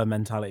to her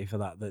mentality for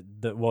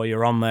that while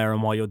you're on there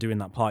and while you're doing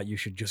that part, you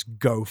should just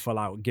go full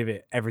out, give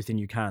it everything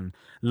you can,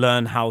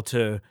 learn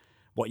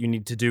what you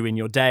need to do in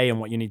your day and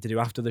what you need to do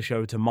after the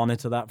show to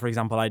monitor that. For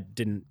example, I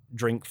didn't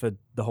drink for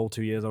the whole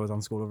 2 years I was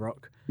on School of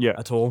Rock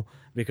at all,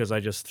 because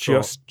I just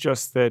thought,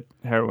 just the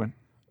heroin.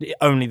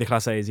 only the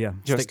Class A's, yeah.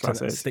 Just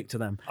Class A's. Stick to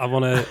them. I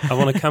want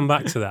to come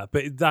back to that,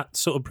 but that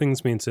sort of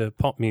brings me into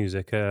pop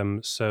music.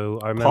 So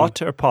I remember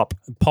Pot or pop?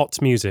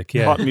 Pot music,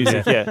 yeah. Pop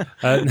music, yeah.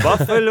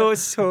 Buffalo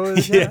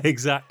Soldier. Yeah,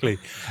 exactly.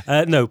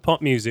 No,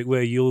 pop music,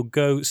 where you'll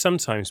go.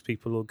 Sometimes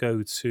people will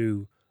go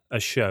to a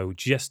show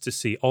just to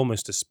see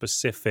almost a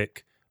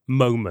specific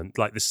moment,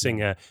 like the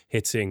singer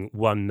hitting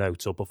one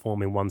note or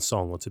performing one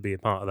song, or to be a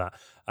part of that.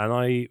 And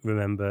I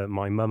remember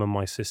my mum and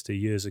my sister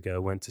years ago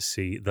went to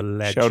see the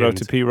legend. Shout out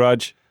to P.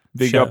 Rog.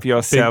 Big up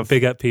yourself.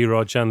 Big up P.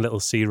 Rog and little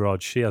C.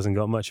 Rog. She hasn't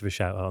got much of a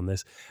shout out on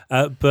this.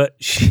 But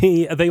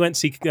they went to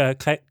see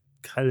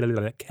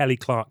Kelly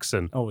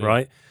Clarkson,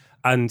 right?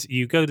 And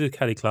you go to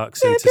Kelly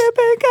Clarkson.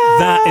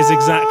 That is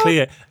exactly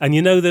it. And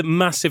you know the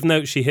massive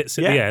note she hits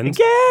at the end?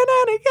 Again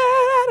and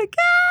again and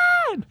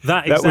again.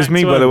 That was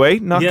me, by the way,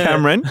 not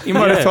Cameron. You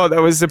might have thought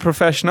that was a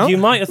professional. You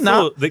might have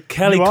thought that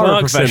Kelly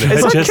Clarkson had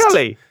It's not just...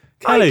 Kelly.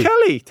 Hi,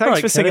 Kelly. Thanks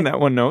for singing Kelly. that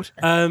one note.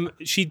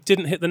 She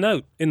didn't hit the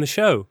note in the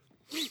show.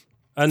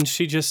 And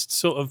she just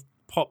sort of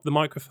popped the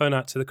microphone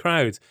out to the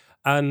crowd.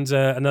 And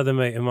another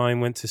mate of mine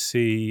went to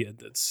see...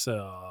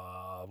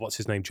 what's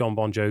his name? John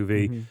Bon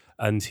Jovi.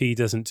 And he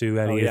doesn't do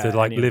any of the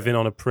Living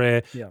on a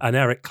Prayer. Yeah. And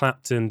Eric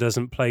Clapton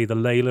doesn't play the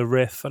Layla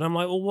riff. And I'm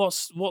like, well,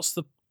 what's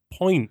the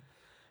point?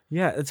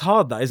 Yeah, it's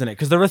hard, that, isn't it?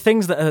 Because there are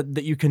things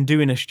that you can do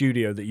in a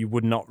studio that you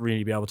would not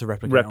really be able to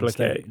replicate on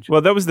stage.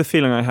 Well, that was the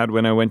feeling I had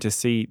when I went to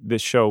see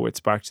this show, which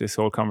sparked this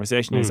whole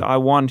conversation, is I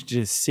wanted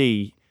to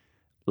see,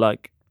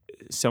 like,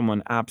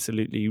 someone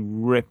absolutely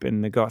ripping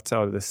the guts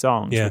out of the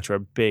songs, which are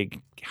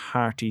big,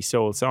 hearty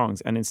soul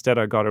songs. And instead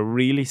I got a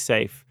really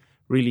safe,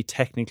 really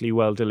technically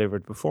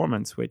well-delivered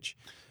performance, which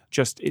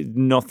just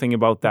nothing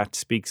about that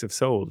speaks of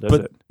soul, does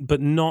it?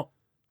 But not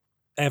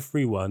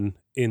everyone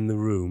in the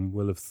room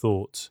will have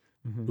thought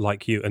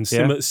like you. And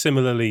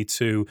similarly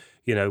to,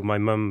 my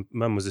mum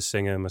was a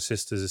singer, my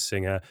sister's a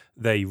singer.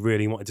 They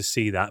really wanted to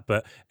see that,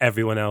 but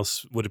everyone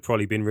else would have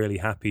probably been really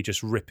happy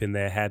just ripping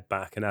their head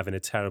back and having a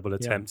terrible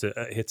attempt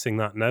at hitting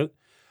that note.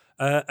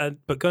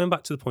 But going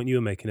back to the point you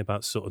were making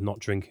about sort of not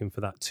drinking for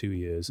that 2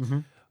 years,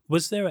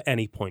 was there at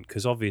any point,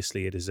 because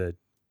obviously it is I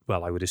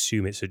would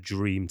assume it's a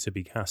dream to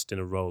be cast in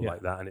a role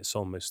like that, and it's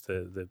almost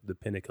the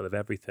pinnacle of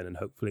everything, and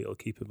hopefully it'll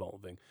keep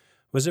evolving.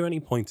 Was there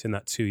any point in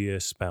that 2 year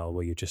spell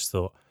where you just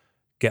thought,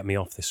 get me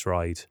off this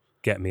ride,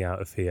 get me out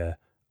of here,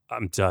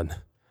 I'm done?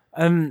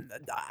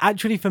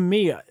 Actually, for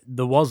me,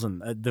 there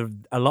wasn't.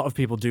 A lot of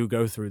people do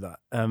go through that.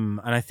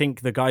 And I think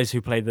the guys who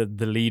play the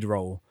lead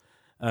role,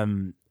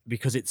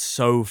 because it's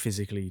so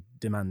physically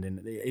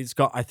demanding, it's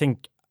got, I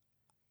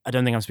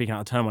don't think I'm speaking out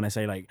of turn when I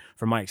say, like,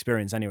 from my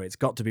experience anyway, it's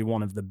got to be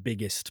one of the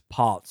biggest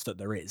parts that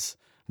there is,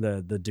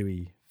 the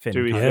Dewey Finn.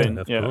 Dewey Finn,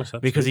 of course,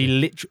 because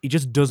he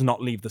just does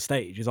not leave the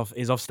stage.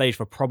 He's off stage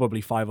for probably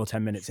 5 or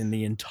 10 minutes in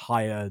the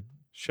entire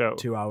show,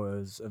 2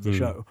 hours of the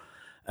show.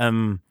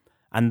 And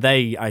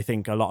I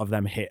think a lot of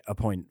them hit a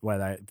point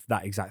where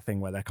that exact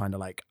thing where they're kind of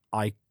like,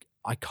 I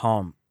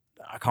can't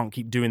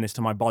keep doing this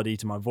to my body,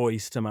 to my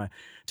voice, to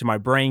my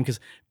brain, because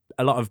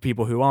a lot of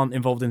people who aren't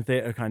involved in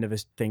theatre kind of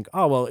think,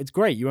 oh, well, it's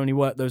great, you only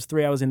work those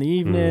 3 hours in the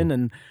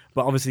evening,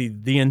 but obviously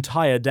the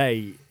entire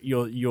day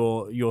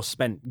you're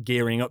spent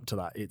gearing up to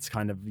that. It's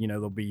kind of,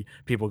 there'll be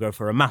people go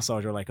for a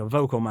massage or like a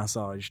vocal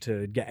massage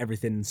to get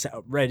everything set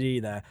up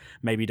ready. They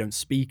maybe don't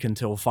speak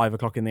until 5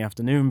 o'clock in the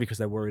afternoon because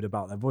they're worried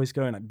about their voice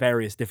going, like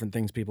various different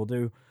things people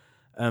do.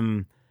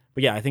 But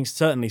yeah, I think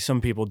certainly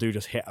some people do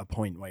just hit a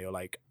point where you're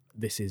like,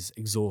 this is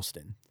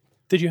exhausting.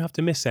 Did you have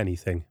to miss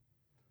anything?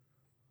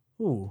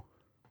 Ooh.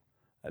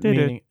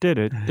 Meaning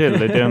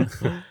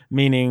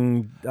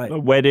like,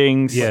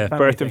 weddings,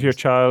 birth of your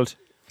child.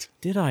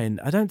 Did I?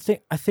 I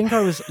think I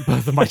was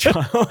birth of my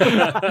child.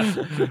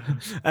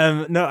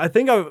 No, I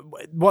think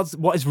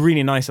what is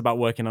really nice about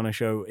working on a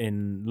show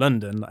in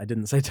London that I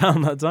didn't say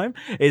down that time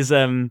is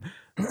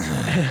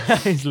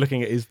he's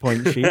looking at his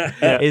point sheet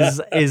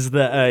is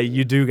that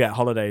you do get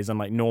holidays and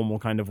like normal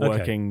kind of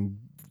working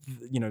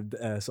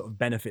sort of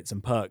benefits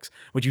and perks,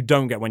 which you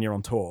don't get when you're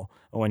on tour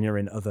or when you're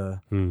in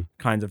other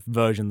kinds of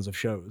versions of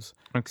shows.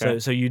 Okay.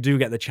 So you do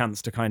get the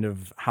chance to kind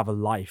of have a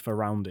life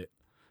around it,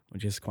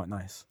 which is quite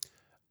nice.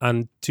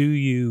 And do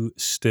you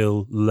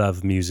still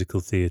love musical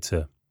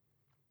theatre?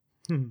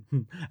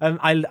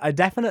 I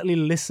definitely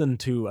listen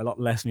to a lot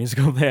less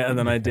musical theatre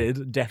than I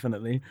did,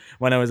 definitely.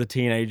 When I was a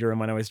teenager and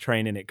when I was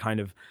training, it kind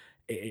of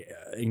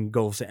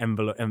engulfs, it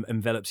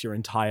envelops your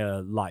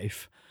entire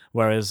life.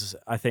 Whereas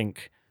I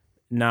think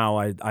now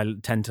I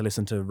tend to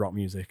listen to rock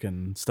music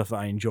and stuff that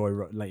I enjoy,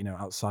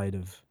 outside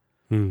of...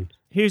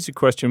 Here's a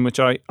question which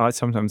I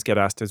sometimes get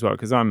asked as well,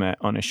 because I'm an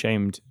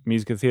unashamed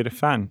musical theatre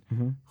fan.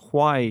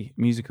 Why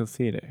musical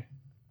theatre?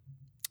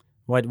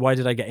 Why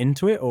did I get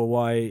into it, or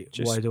why?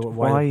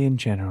 Why in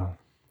general?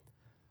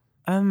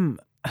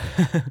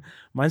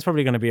 Mine's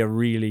probably going to be a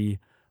really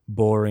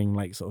boring,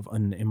 like sort of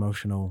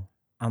unemotional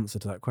answer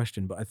to that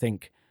question. But I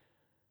think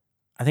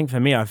for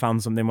me, I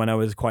found something when I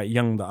was quite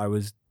young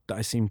that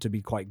I seemed to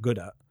be quite good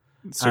at.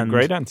 It's a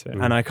great answer.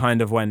 And I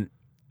kind of went,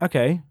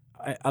 okay,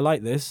 I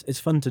like this. It's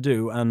fun to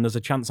do, and there's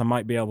a chance I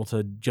might be able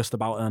to just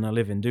about earn a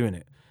living doing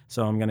it.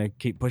 So I'm going to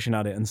keep pushing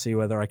at it and see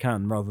whether I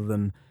can, rather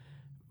than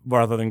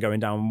going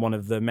down one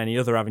of the many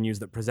other avenues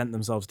that present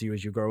themselves to you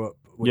as you grow up,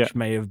 which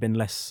may have been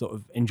less sort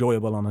of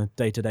enjoyable on a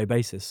day-to-day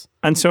basis.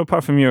 And so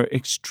apart from your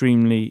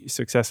extremely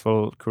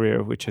successful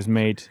career, which has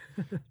made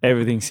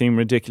everything seem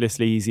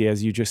ridiculously easy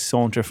as you just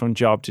saunter from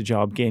job to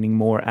job, gaining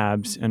more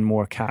abs and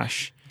more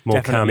cash. More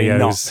Definitely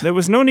cameos. There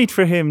was no need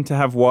for him to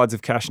have wads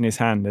of cash in his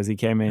hand as he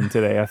came in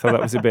today. I thought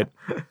that was a bit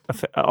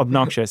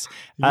obnoxious.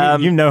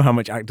 You know how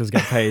much actors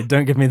get paid.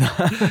 Don't give me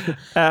that.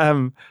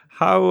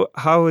 How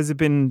has it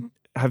been?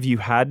 Have you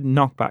had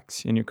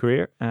knockbacks in your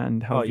career,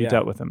 and how have you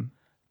dealt with them?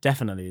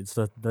 Definitely, it's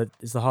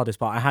the hardest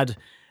part.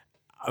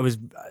 I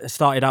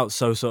started out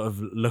so sort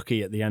of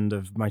lucky at the end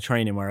of my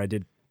training where I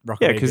did Rock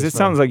of Yeah, because it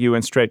sounds like you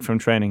went straight from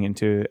training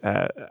into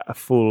a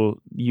full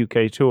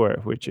UK tour,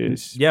 which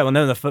is well,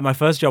 no. My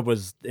first job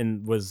was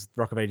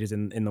Rock of Ages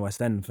in the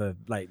West End for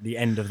like the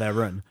end of their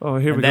run. Oh,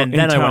 here we go.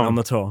 Then I went on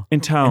the tour in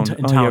town.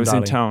 In town, I was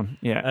darling. in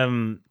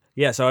town.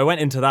 Yeah. So I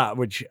went into that,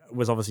 which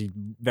was obviously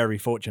very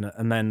fortunate,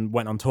 and then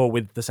went on tour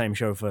with the same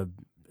show for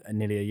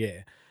nearly a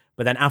year.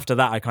 But then after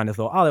that, I kind of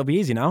thought, it'll be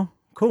easy now.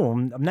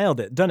 Cool, I've nailed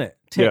it, done it,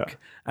 tick. Yeah.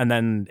 And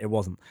then it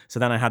wasn't. So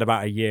then I had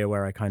about a year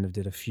where I kind of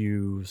did a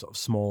few sort of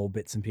small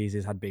bits and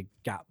pieces, had big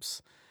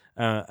gaps.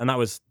 And that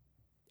was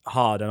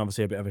hard and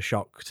obviously a bit of a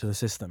shock to the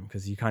system,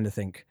 because you kind of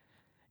think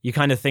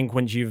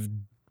once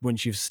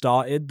you've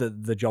started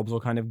that the jobs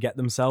will kind of get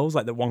themselves,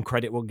 like that one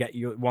credit will get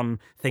you, one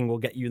thing will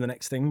get you the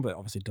next thing, but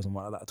obviously it doesn't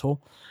work like that at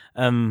all.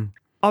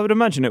 I would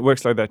imagine it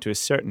works like that to a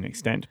certain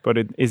extent, but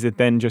is it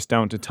then just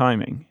down to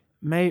timing?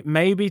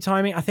 Maybe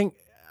timing. I think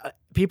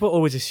people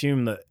always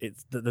assume that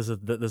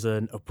there's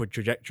an upward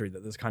trajectory,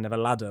 that there's kind of a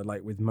ladder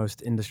like with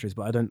most industries,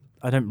 but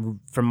I don't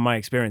from my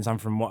experience and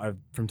from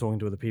talking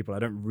to other people, I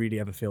don't really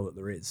ever feel that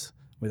there is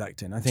with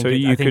acting. I think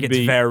it's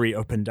very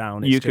up and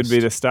down. You could be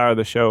the star of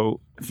the show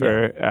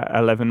for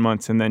 11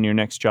 months, and then your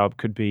next job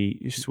could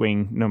be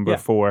swing number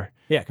 4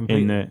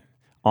 completely.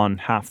 On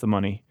half the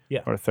money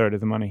or a third of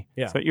the money.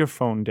 Yeah. Is that your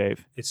phone,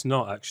 Dave? It's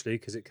not actually,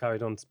 because it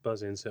carried on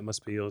buzzing, so it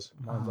must be yours.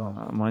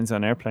 Mine's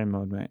on airplane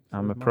mode, mate.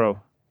 I'm a pro.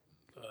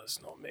 That's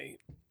not me.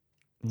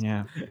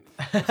 Yeah.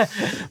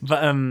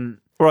 But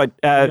right.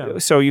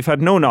 So you've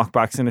had no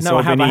knockbacks, and it's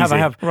all been easy. I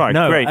have. Right.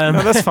 No, great. No,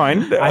 that's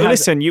fine.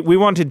 Listen, we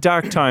wanted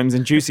dark times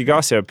and juicy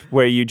gossip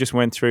where you just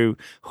went through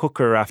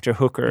hooker after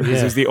hooker.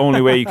 This is the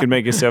only way you could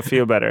make yourself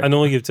feel better. And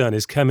all you've done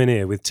is come in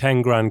here with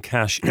 10 grand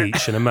cash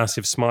each and a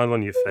massive smile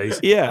on your face.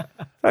 Yeah.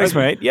 Thanks,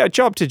 mate. Yeah,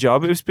 job to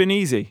job. It's been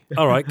easy.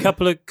 All right.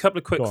 Couple of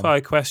quick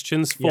fire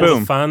questions for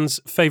the fans.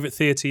 Favourite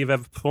theatre you've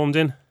ever performed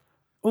in?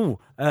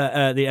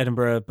 The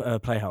Edinburgh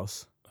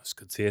Playhouse. That's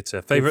good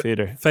theatre.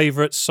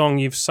 Favourite song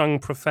you've sung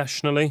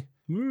professionally?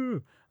 How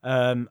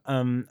bad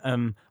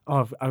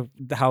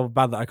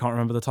that I can't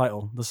remember the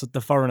title.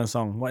 The Foreigner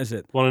song. What is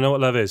it? Want to know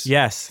what love is?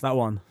 Yes, that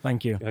one.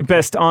 Thank you. Okay.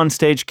 Best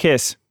on-stage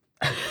kiss.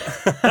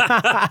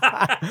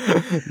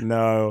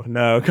 No,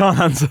 can't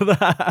answer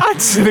that.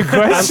 Answer the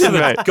question, Answer the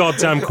mate.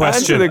 goddamn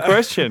question. Answer the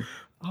question.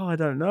 I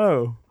don't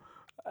know.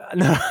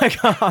 No, I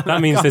can't.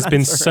 That means there's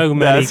been so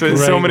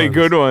many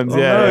good ones.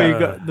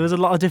 There's a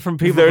lot of different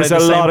people. There's a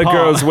lot of part.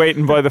 girls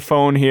waiting by the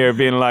phone here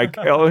being like,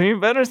 oh, you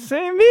better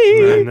say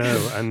me.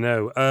 I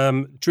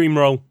know. Dream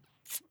role.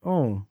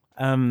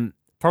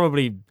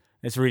 Probably,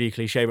 it's really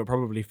cliche, but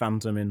probably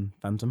Phantom in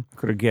Phantom.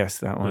 Could have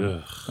guessed that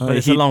one. But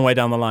it's a long way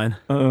down the line.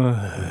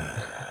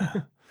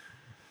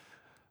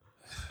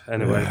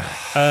 Anyway.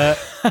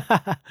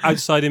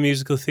 Outside of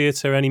musical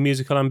theatre, any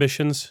musical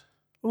ambitions?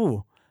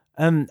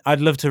 I'd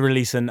love to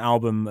release an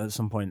album at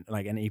some point,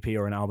 like an EP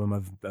or an album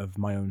of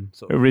my own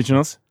sort of.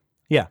 Originals?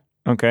 Yeah.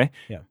 Okay.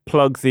 Yeah.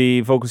 Plug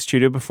the vocal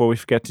studio before we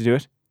forget to do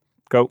it.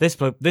 Go. This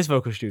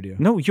vocal studio.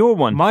 No, your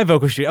one. My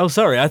vocal studio. Oh,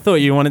 sorry. I thought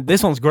you wanted.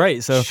 This one's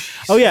great. So.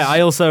 Jesus. Oh yeah.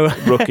 I also.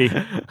 Rookie.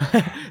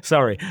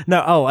 Sorry.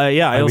 No.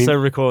 I also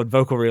record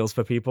vocal reels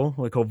for people.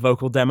 We're called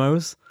vocal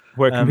demos.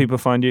 Where can people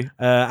find you?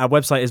 Our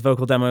website is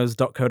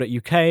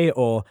vocaldemos.co.uk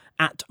or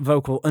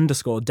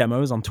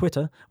 @vocal_demos on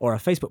Twitter, or our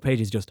Facebook page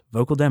is just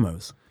Vocal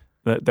Demos.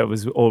 That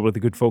was all with a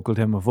good vocal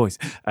demo voice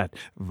at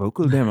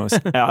Vocal Demos.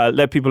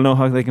 Let people know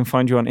how they can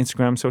find you on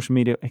Instagram, social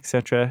media,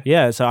 etc.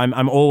 Yeah, so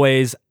I'm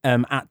always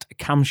at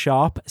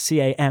CamSharp,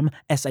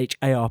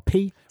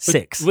 CAMSHARP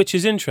 6. Which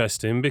is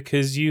interesting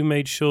because you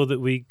made sure that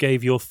we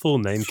gave your full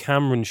name,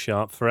 Cameron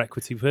Sharp, for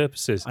equity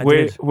purposes.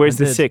 Where's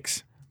the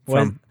 6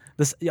 from?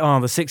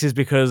 The 6 is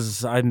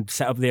because I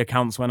set up the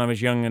accounts when I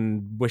was young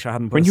and wish I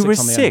hadn't put when a 6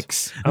 on the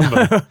you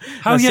were 6?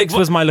 How 6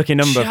 was my lucky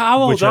number.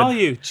 How old are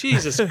you?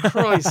 Jesus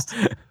Christ.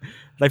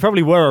 They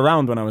probably were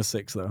around when I was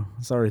 6, though.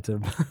 Sorry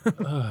to.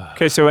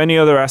 Okay, so any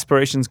other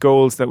aspirations,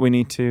 goals that we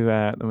need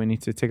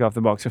to tick off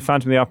the box? So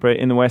Phantom of the Opera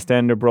in the West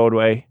End or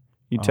Broadway,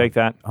 you take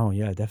that? Oh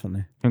yeah,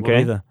 definitely.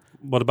 Okay.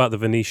 What about the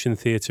Venetian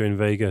Theatre in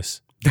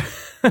Vegas?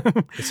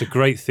 It's a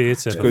great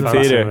theatre. Good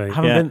theatre.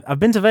 I've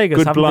been to Vegas.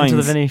 Good Haven't been to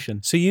the blinds.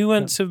 Venetian. So you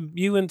went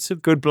to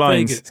Good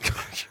blinds.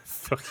 Vegas.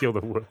 Fuck, you're the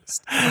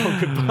worst.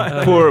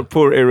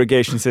 Poor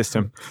irrigation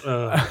system.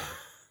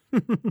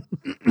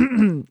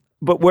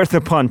 But worth a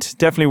punt.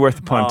 Definitely worth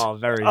a punt. Oh,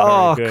 very, very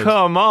Oh, good.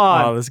 come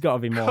on. Oh, there's got to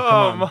be more.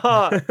 Come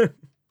on.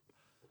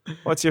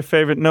 What's your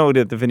favourite note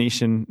at the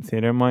Venetian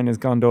Theatre? Mine is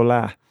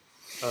gondola.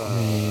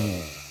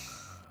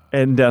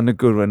 End on a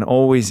good one.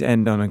 Always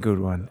end on a good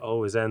one.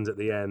 Always end at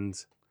the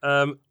end.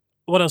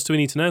 What else do we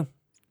need to know?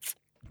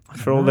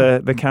 For all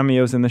the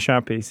cameos and the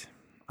Sharpies.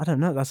 I don't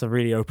know. That's a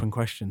really open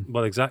question.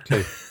 Well,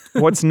 exactly.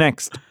 What's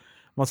next?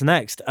 What's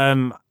next?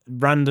 Some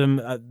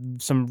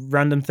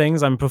random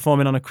things. I'm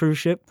performing on a cruise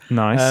ship.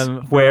 Nice. For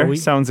a Where? week.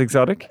 Sounds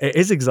exotic. It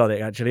is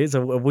exotic, actually. It's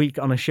a week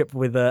on a ship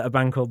with a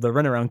band called the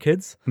Runaround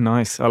Kids.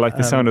 Nice. I like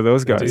the sound of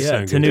those guys. do Yeah,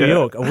 sound to good. New Yeah.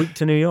 York. A week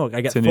to New York.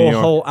 I get To New 4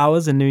 York. whole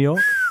hours in New York.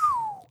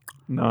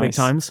 Nice. Big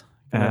times.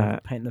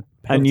 And Paint the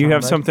you town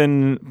have red.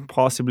 something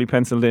possibly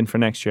penciled in for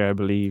next year, I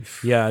believe.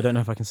 Yeah, I don't know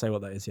if I can say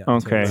what that is yet.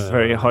 Okay. until it's,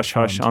 Very hush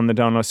hush confirmed. on the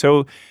download.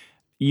 So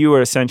you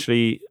are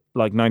essentially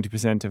like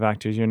 90% of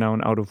actors. You're now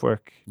an out of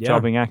work Yeah.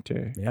 jobbing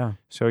actor. Yeah.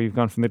 So you've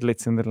gone from the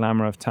glitz and the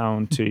glamour of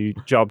town to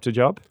job.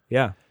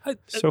 Yeah.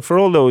 So for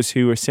all those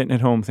who are sitting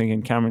at home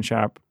thinking Cameron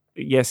Sharp,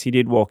 yes, he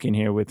did walk in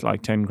here with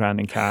like 10 grand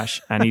in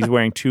cash and he's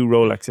wearing 2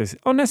 Rolexes.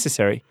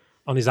 Unnecessary.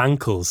 On his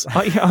ankles.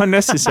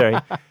 Unnecessary.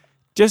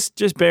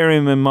 Just bear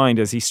him in mind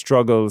as he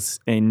struggles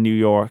in New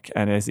York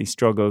and as he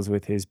struggles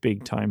with his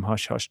big time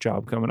hush hush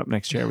job coming up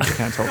next year, which I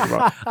can't talk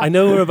about. I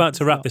know we're about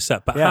to wrap this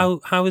up, but Yeah.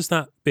 how has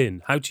that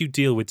been? How do you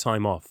deal with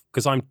time off?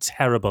 Because I'm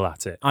terrible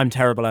at it. I'm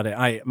terrible at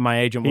it. My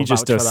agent will He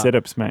just vouch does for sit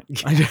ups, mate.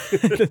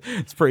 that.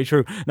 It's pretty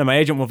true. No, my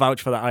agent will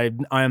vouch for that.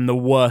 I am the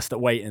worst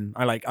at waiting.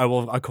 I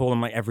call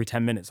him like every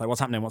 10 minutes. Like,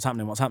 what's happening?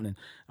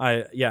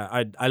 I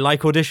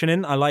like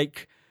auditioning. I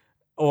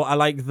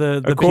like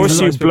the Of course,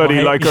 you bits that most bloody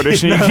people like hate.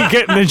 auditioning. You're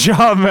getting the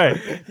job, mate.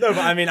 No, but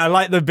I mean, I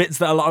like the bits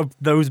that a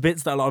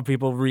lot of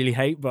people really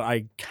hate, but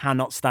I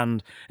cannot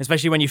stand,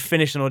 especially when you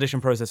finish an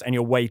audition process and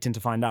you're waiting to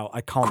find out.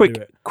 I can't do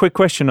it. Quick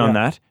question on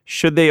Yeah. that.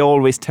 Should they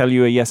always tell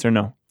you a yes or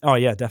no? Oh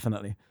yeah,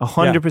 definitely.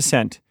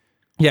 100%.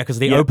 Yeah, because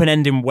the Yeah.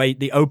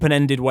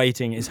 open-ended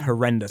waiting is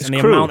horrendous, and the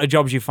cruel. amount of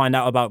jobs you find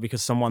out about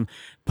because someone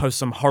posts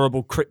some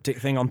horrible cryptic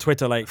thing on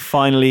Twitter, like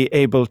Finally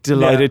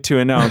delighted to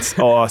announce,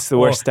 oh, it's the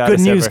worst or, status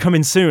good news ever.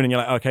 coming soon, and you're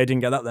like, okay,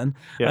 didn't get that then.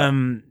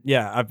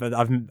 Yeah. I've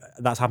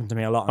that's happened to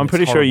me a lot. and I'm it's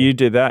pretty sure horrible. you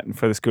did that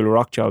for the School of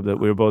Rock job that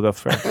we were both up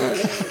for.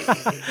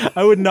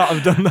 I would not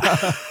have done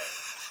that.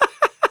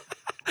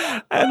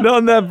 And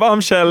on that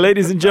bombshell,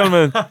 ladies and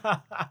gentlemen.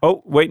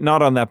 Oh, wait,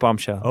 not on that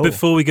bombshell. Oh.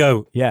 Before we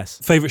go, Yes,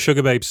 favourite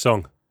Sugar Babes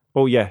song?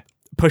 Oh, yeah.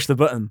 push the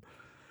button.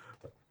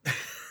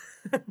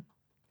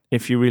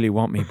 If you really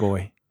want me,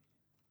 boy,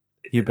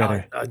 you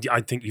better.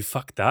 I think you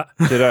fucked that.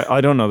 Did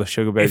I don't know the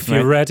Sugar Babes, If you're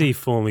mate. ready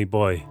for me,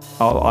 boy.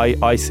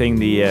 I sing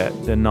the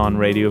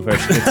non-radio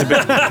version. It's a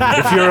bit,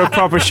 if you're a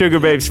proper Sugar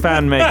Babes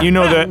fan, mate, you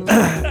know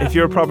that. If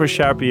you're a proper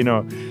Sharpie, you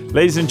know.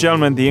 Ladies and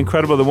gentlemen, the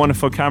incredible, the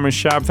wonderful Cameron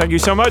Sharp. Thank you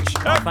so much.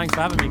 Thanks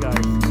for having me,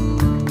 guys.